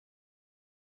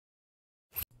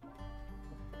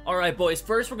Alright boys,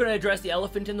 first we're gonna address the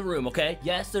elephant in the room, okay?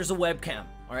 Yes, there's a webcam,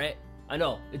 alright? I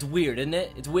know, it's weird, isn't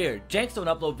it? It's weird. Janks don't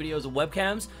upload videos of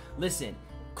webcams. Listen,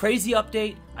 crazy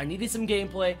update, I needed some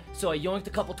gameplay, so I yoinked a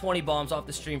couple 20 bombs off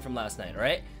the stream from last night,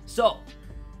 alright? So,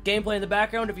 gameplay in the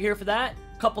background, if you're here for that,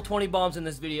 couple 20 bombs in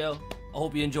this video, I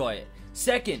hope you enjoy it.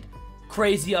 Second,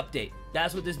 crazy update.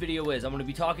 That's what this video is. I'm going to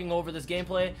be talking over this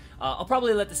gameplay. I'll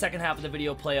probably let the second half of the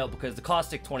video play out because the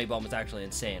caustic 20 bomb is actually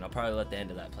insane. I'll probably let the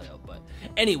end of that play out. But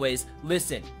anyways,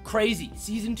 listen. Crazy.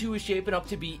 Season 2 is shaping up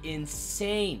to be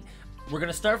insane. We're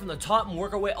going to start from the top and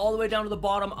work our way all the way down to the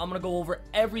bottom. I'm going to go over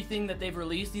everything that they've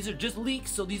released. These are just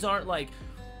leaks, so these aren't like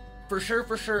for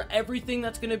sure everything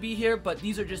that's going to be here. But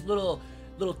these are just little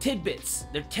tidbits.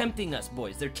 They're tempting us,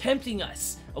 boys. They're tempting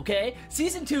us, okay?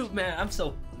 Season 2, man, I'm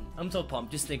so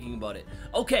pumped just thinking about it.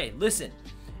 Okay, listen.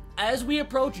 As we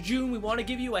approach June, we want to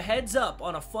give you a heads up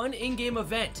on a fun in-game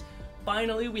event.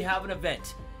 Finally, we have an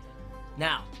event.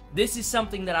 Now, this is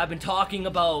something that I've been talking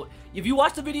about. If you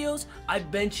watch the videos,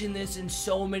 I've mentioned this in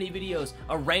so many videos.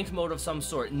 A ranked mode of some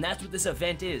sort, and that's what this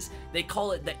event is. They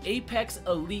call it the Apex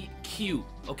Elite Q,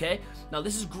 okay? Now,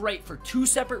 this is great for two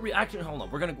separate actually, hold on.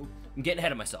 I'm getting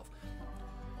ahead of myself.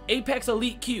 Apex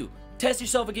Elite Q. Test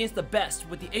yourself against the best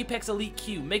with the Apex Elite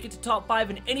Queue. Make it to top 5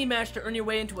 in any match to earn your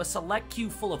way into a select queue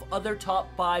full of other top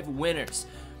 5 winners.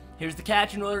 Here's the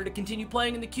catch: in order to continue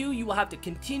playing in the queue, you will have to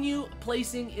continue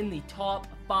placing in the top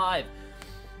 5.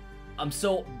 I'm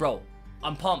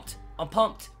pumped. I'm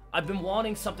pumped. I've been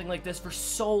wanting something like this for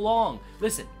so long.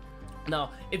 Listen,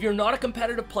 now, if you're not a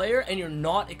competitive player and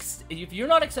if you're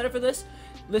not excited for this,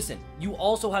 listen, you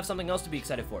also have something else to be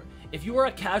excited for. If you are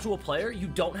a casual player, you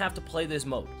don't have to play this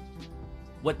mode.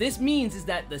 What this means is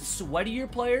that the sweatier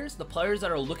players, the players that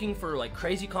are looking for like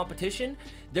crazy competition,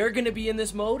 they're going to be in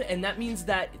this mode, and that means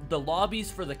that the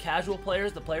lobbies for the casual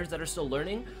players, the players that are still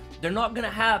learning, they're not going to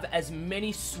have as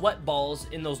many sweat balls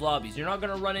in those lobbies. You're not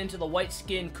going to run into the white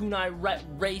skin, kunai,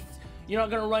 wraith. You're not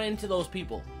going to run into those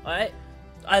people, alright?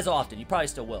 As often. You probably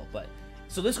still will, but...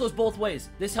 So this goes both ways.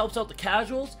 This helps out the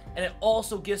casuals, and it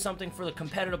also gives something for the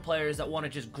competitive players that want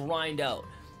to just grind out.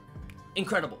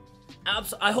 Incredible.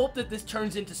 I hope that this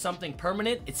turns into something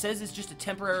permanent. It says it's just a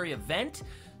temporary event.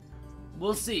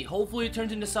 We'll see. Hopefully it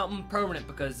turns into something permanent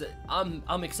because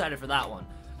I'm excited for that one.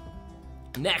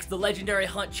 Next, the Legendary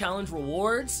Hunt Challenge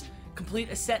rewards.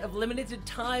 Complete a set of limited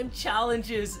time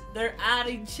challenges. They're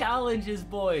adding challenges,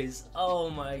 boys. Oh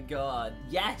my god.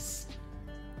 Yes.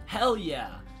 Hell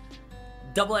yeah.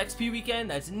 Double XP weekend.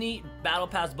 That's neat. Battle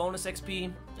Pass bonus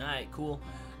XP. Alright, cool.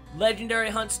 Legendary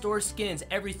Hunt store skins.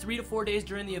 Every 3 to 4 days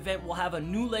during the event, we'll have a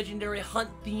new Legendary Hunt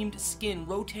themed skin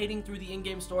rotating through the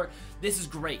in-game store. This is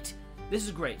great. This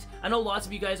is great. I know lots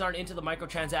of you guys aren't into the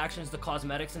microtransactions, the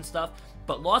cosmetics and stuff,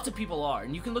 but lots of people are.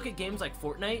 And you can look at games like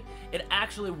Fortnite, it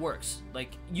actually works.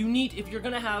 Like, if you're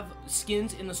gonna have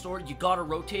skins in the store, you gotta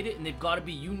rotate it, and they've gotta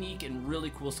be unique and really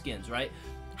cool skins, right?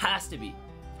 Has to be.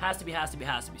 Has to be.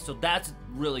 So that's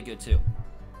really good too.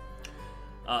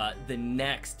 The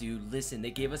next, dude, listen, they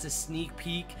gave us a sneak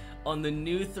peek on the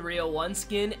new 301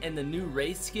 skin and the new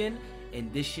Wraith skin,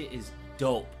 and this shit is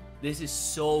dope. This is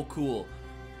so cool.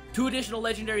 2 additional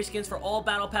legendary skins for all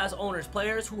Battle Pass owners.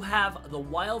 Players who have the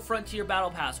Wild Frontier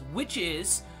Battle Pass, which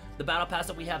is the Battle Pass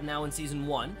that we have now in Season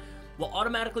 1, will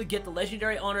automatically get the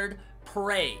legendary honored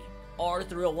Prey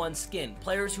R301 skin.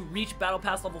 Players who reach Battle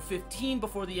Pass level 15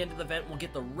 before the end of the event will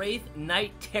get the Wraith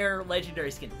Night Terror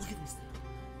legendary skin. Look at this thing.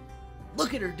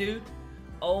 Look at her, dude.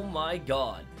 Oh my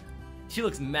god. She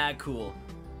looks mad cool.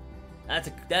 That's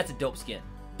a dope skin.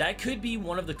 That could be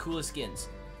one of the coolest skins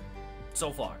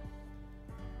so far.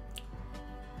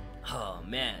 Oh,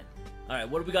 man. Alright,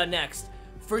 what do we got next?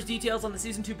 First details on the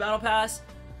Season 2 Battle Pass.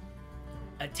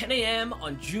 At 10 a.m.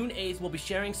 on June 8th, we'll be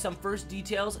sharing some first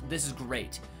details. This is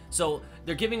great. So,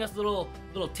 they're giving us little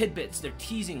tidbits. They're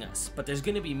teasing us, but there's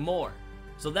going to be more.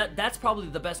 So that's probably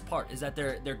the best part, is that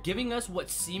they're giving us what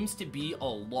seems to be a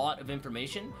lot of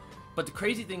information, but the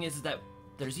crazy thing is that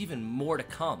there's even more to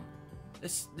come.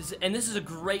 This is a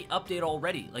great update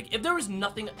already. Like, if there was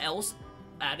nothing else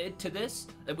added to this,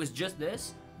 it was just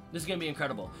this is gonna be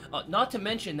incredible. Not to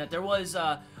mention that there was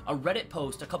a Reddit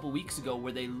post a couple weeks ago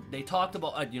where they talked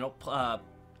about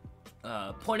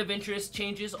point of interest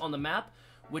changes on the map,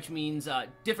 which means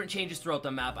different changes throughout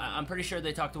the map. I'm pretty sure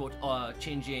they talked about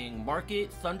changing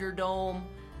Market, Thunderdome.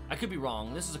 I could be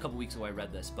wrong. This is a couple weeks ago I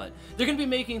read this, but they're going to be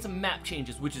making some map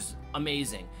changes, which is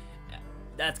amazing.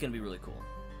 That's going to be really cool.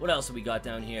 What else have we got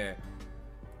down here?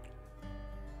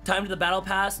 Time to the Battle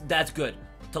Pass. That's good.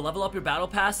 To level up your Battle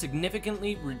Pass,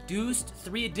 significantly reduced,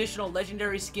 3 additional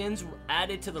legendary skins were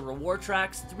added to the reward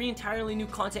tracks, 3 entirely new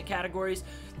content categories.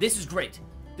 This is great.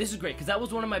 this is great, because that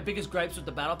was one of my biggest gripes with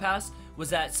the Battle Pass,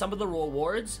 was that some of the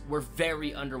rewards were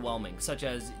very underwhelming, such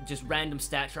as just random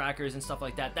stat trackers and stuff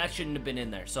like that. That shouldn't have been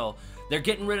in there. So they're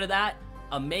getting rid of that.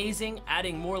 Amazing.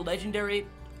 Adding more legendary.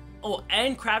 Oh,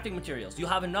 and crafting materials. You'll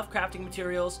have enough crafting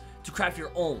materials to craft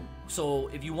your own. So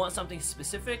if you want something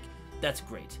specific, that's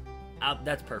great.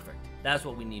 That's perfect. That's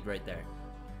what we need right there.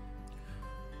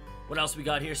 What else we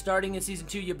got here? Starting in Season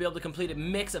 2, you'll be able to complete a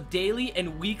mix of daily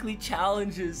and weekly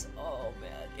challenges. Oh, man.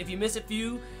 If you miss a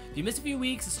few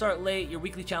weeks and start late, your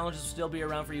weekly challenges will still be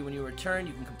around for you when you return.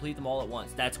 You can complete them all at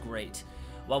once. That's great.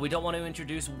 While we don't want to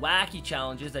introduce wacky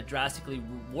challenges that drastically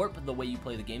warp the way you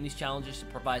play the game, these challenges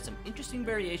should provide some interesting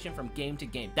variation from game to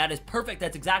game. That is perfect.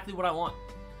 That's exactly what I want.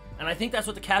 And I think that's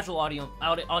what the casual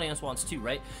audience wants too,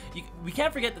 right? We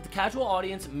can't forget that the casual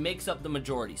audience makes up the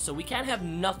majority. So we can't have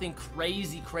nothing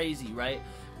crazy, right?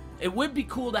 It would be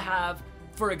cool to have,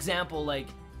 for example, like,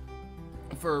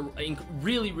 for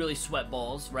really sweat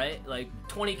balls, right? Like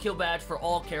 20 kill badge for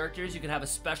all characters. You could have a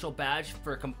special badge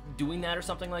for doing that or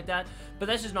something like that. But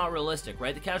that's just not realistic,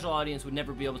 right? The casual audience would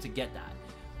never be able to get that.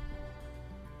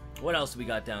 What else do we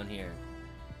got down here?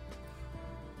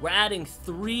 We're adding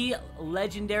 3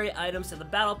 legendary items to the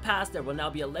Battle Pass. There will now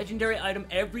be a legendary item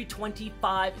every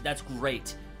 25. That's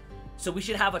great. So we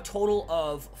should have a total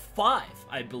of 5,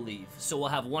 I believe. So we'll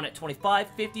have one at 25,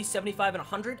 50, 75, and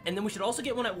 100. And then we should also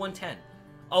get one at 110.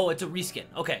 Oh, it's a reskin.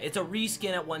 Okay, it's a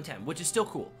reskin at 110, which is still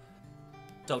cool.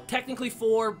 So technically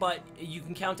 4, but you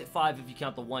can count it 5 if you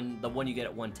count the one you get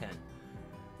at 110.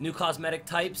 New cosmetic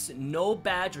types, no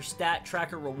badge or stat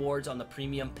tracker rewards on the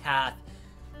premium path.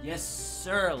 Yes,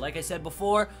 sir. Like I said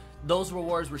before, those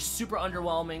rewards were super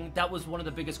underwhelming. That was one of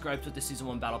the biggest gripes with the Season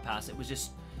 1 Battle Pass.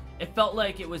 It felt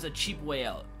like it was a cheap way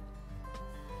out.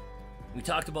 We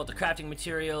talked about the crafting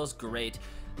materials. Great.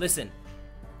 Listen,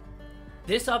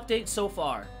 this update so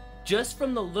far, just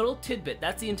from the little tidbit,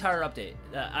 that's the entire update.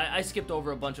 I skipped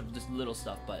over a bunch of just little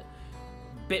stuff, but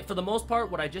for the most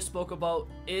part, what I just spoke about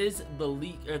is the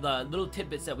little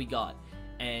tidbits that we got.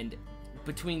 And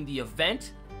between the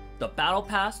event, the Battle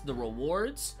Pass, the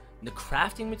rewards, the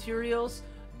crafting materials,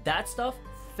 that stuff,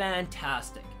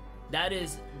 fantastic. That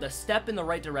is the step in the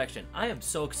right direction. I am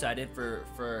so excited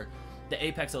for the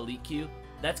Apex Elite queue.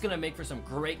 That's gonna make for some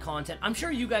great content. I'm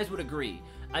sure you guys would agree.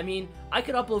 I mean, I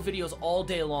could upload videos all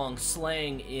day long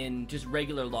slaying in just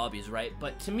regular lobbies, right?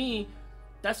 But to me,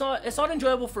 it's not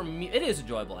enjoyable for me. It is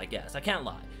enjoyable, I guess. I can't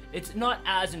lie. It's not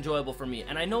as enjoyable for me.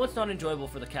 And I know it's not enjoyable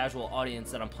for the casual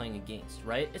audience that I'm playing against,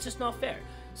 right? It's just not fair.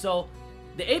 So,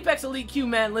 the Apex Elite queue,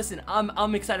 man, listen,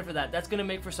 I'm excited for that. That's gonna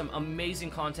make for some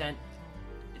amazing content.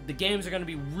 The games are going to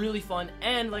be really fun,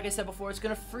 and like I said before, it's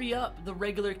going to free up the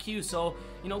regular queue. So,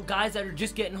 you know, guys that are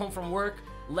just getting home from work,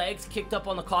 legs kicked up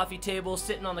on the coffee table,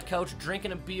 sitting on the couch,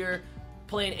 drinking a beer,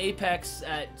 playing Apex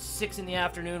at 6 in the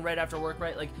afternoon right after work,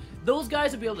 right? Like, those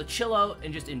guys will be able to chill out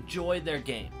and just enjoy their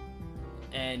game.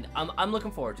 And I'm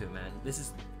looking forward to it, man. This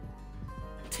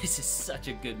is such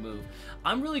a good move.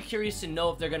 I'm really curious to know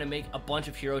if they're going to make a bunch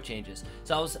of hero changes.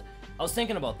 So I was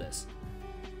thinking about this.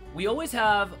 We always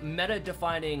have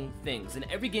meta-defining things in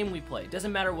every game we play. It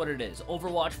doesn't matter what it is.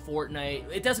 Overwatch, Fortnite,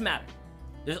 it doesn't matter.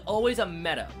 There's always a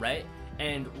meta, right?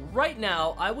 And right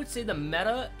now, I would say the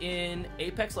meta in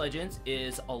Apex Legends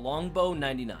is a longbow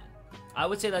 99. I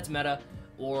would say that's meta,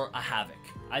 or a Havoc.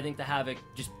 I think the Havoc,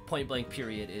 just point blank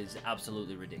period, is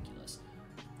absolutely ridiculous.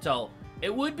 So,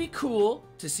 it would be cool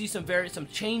to see some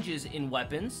changes in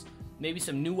weapons. Maybe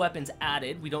some new weapons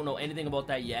added. We don't know anything about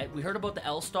that yet. We heard about the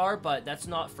L-Star, but that's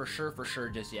not for sure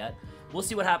just yet. We'll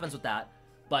see what happens with that.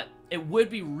 But it would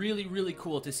be really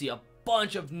cool to see a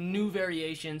bunch of new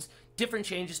variations, different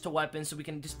changes to weapons, so we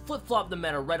can just flip-flop the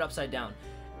meta right upside down.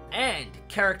 And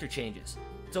character changes.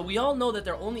 So we all know that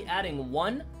they're only adding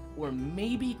 1 or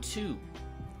maybe 2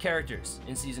 characters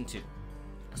in Season 2.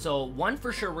 So 1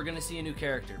 for sure, we're going to see a new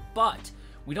character. But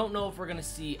we don't know if we're going to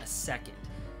see a second.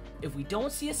 If we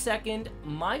don't see a second,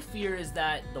 my fear is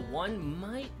that the 1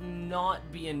 might not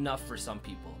be enough for some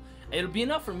people. It'll be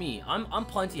enough for me. I'm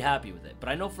plenty happy with it. But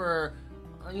I know for,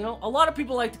 you know, a lot of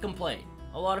people like to complain.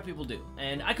 A lot of people do.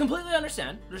 And I completely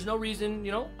understand. There's no reason,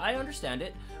 you know, I understand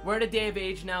it. We're at a day of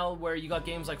age now where you got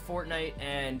games like Fortnite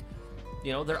and,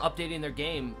 you know, they're updating their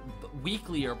game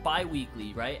weekly or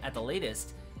bi-weekly, right, at the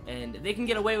latest. And they can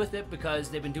get away with it because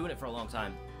they've been doing it for a long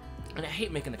time. And I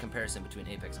hate making the comparison between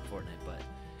Apex and Fortnite, but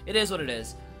it is what it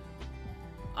is.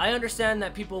 I understand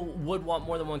that people would want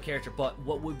more than 1 character, but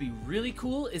what would be really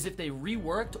cool is if they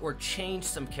reworked or changed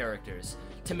some characters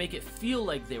to make it feel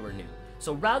like they were new.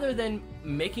 So rather than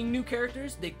making new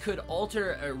characters, they could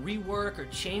alter or rework or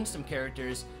change some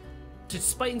characters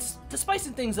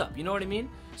spicing things up, you know what I mean?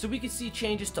 So we could see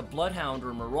changes to Bloodhound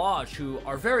or Mirage, who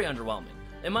are very underwhelming.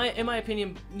 In my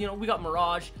opinion, you know, we got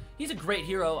Mirage. He's a great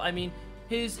hero. I mean,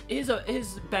 his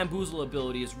bamboozle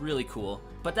ability is really cool,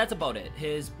 but that's about it.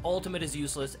 His ultimate is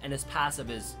useless, and his passive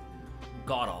is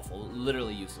god-awful,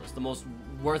 literally useless. The most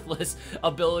worthless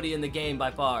ability in the game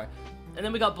by far. And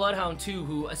then we got Bloodhound too,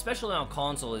 who, especially on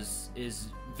console, is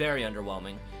very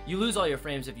underwhelming. You lose all your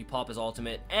frames if you pop his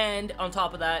ultimate, and on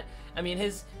top of that, I mean,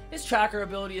 his tracker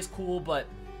ability is cool, but,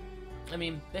 I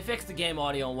mean, they fixed the game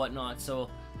audio and whatnot, so,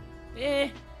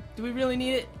 do we really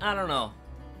need it? I don't know.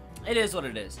 It is what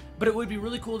it is. But it would be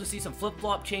really cool to see some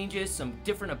flip-flop changes, some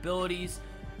different abilities,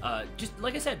 just,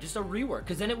 like I said, just a rework,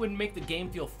 because then it would make the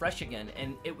game feel fresh again,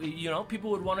 and, you know,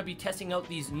 people would want to be testing out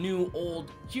these new,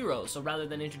 old heroes, so rather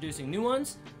than introducing new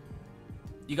ones,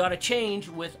 you gotta change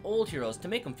with old heroes to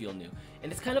make them feel new.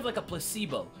 And it's kind of like a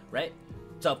placebo, right?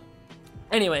 So,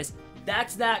 anyways,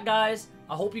 that's that, guys.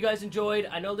 I hope you guys enjoyed.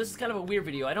 I know this is kind of a weird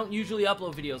video. I don't usually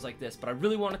upload videos like this, but I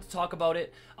really wanted to talk about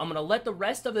it. I'm gonna let the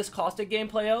rest of this Caustic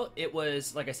gameplay out. It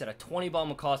was, like I said, a 20 bomb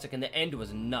with Caustic, and the end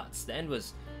was nuts. The end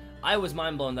was... I was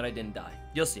mind blown that I didn't die.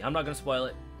 You'll see. I'm not gonna spoil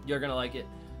it. You're gonna like it.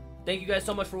 Thank you guys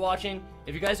so much for watching.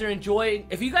 If you guys are enjoying...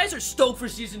 If you guys are stoked for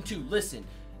Season 2, listen.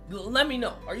 Let me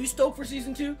know. Are you stoked for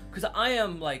Season 2? Because I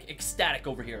am, like, ecstatic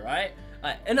over here, alright?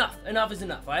 Enough. Enough is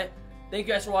enough, alright? Thank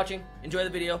you guys for watching. Enjoy the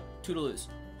video. Toodaloos.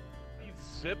 These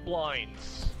zip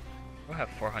lines. I have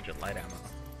 400 light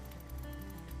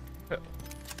ammo.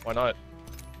 Why not?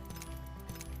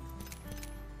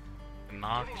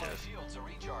 Obnoxious.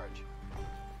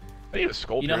 I need a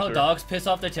skull You know how piercer. dogs piss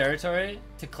off their territory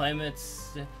to claim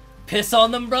it's... Piss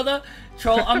on them, brother?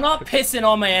 Troll, I'm not pissing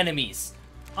on my enemies.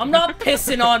 I'm not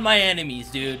pissing on my enemies,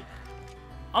 dude.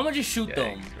 I'm gonna just shoot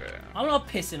them. I'm not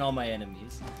pissing on my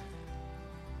enemies.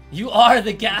 You are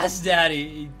the gas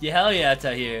daddy. Hell yeah,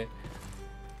 Tahir.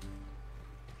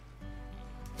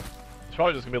 It's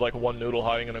probably just gonna be like one noodle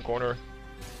hiding in a corner.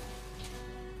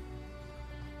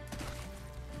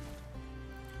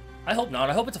 I hope not.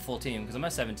 I hope it's a full team, because I'm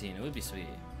at 17. It would be sweet.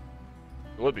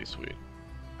 It would be sweet.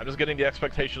 I'm just getting the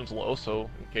expectations low, so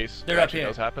in case They're it up actually here.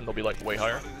 does happen, they'll be like way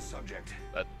higher.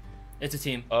 That, It's a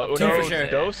team. oh, Two no, for sure.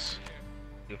 Dose?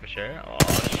 2 for sure. Oh,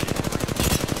 shit.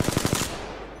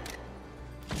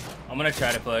 I'm gonna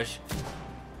try to push.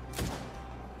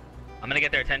 I'm gonna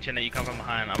get their attention that you come from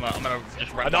behind. I'm gonna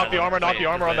just run. Knock the armor on that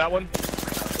one.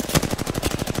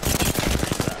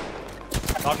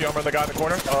 Knock the armor on the guy in the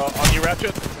corner. On you,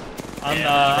 Ratchet.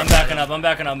 I'm backing up. I'm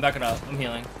backing up. I'm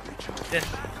healing.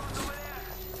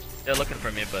 They're looking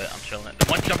for me, but I'm chilling.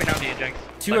 One's jumping down to you, Jenks.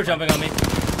 Two are jumping on me.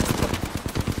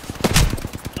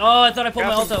 Oh, I thought I pulled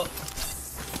my ult out.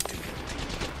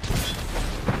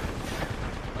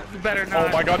 You better not. Oh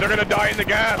my god, they're gonna die in the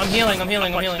gas! I'm healing. Oh,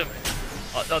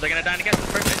 no, they're gonna die again.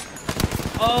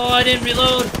 Perfect. Oh, I didn't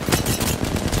reload.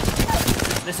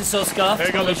 This is so scuffed. There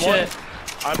you go, Holy there's one. shit.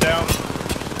 I'm down.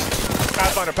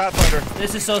 Pathfinder.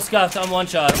 This is so scuffed. I'm one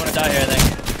shot. I'm gonna die here, I think.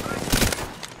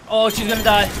 Oh, she's gonna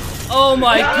die. Oh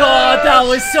my god, that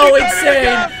was so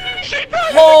insane.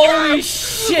 Holy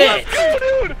shit. Let's go,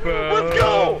 dude! Let's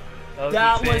go!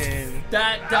 That was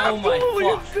oh my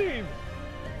fuck. Insane.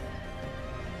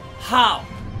 How?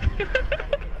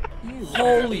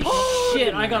 Holy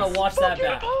shit, I gotta watch that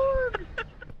back.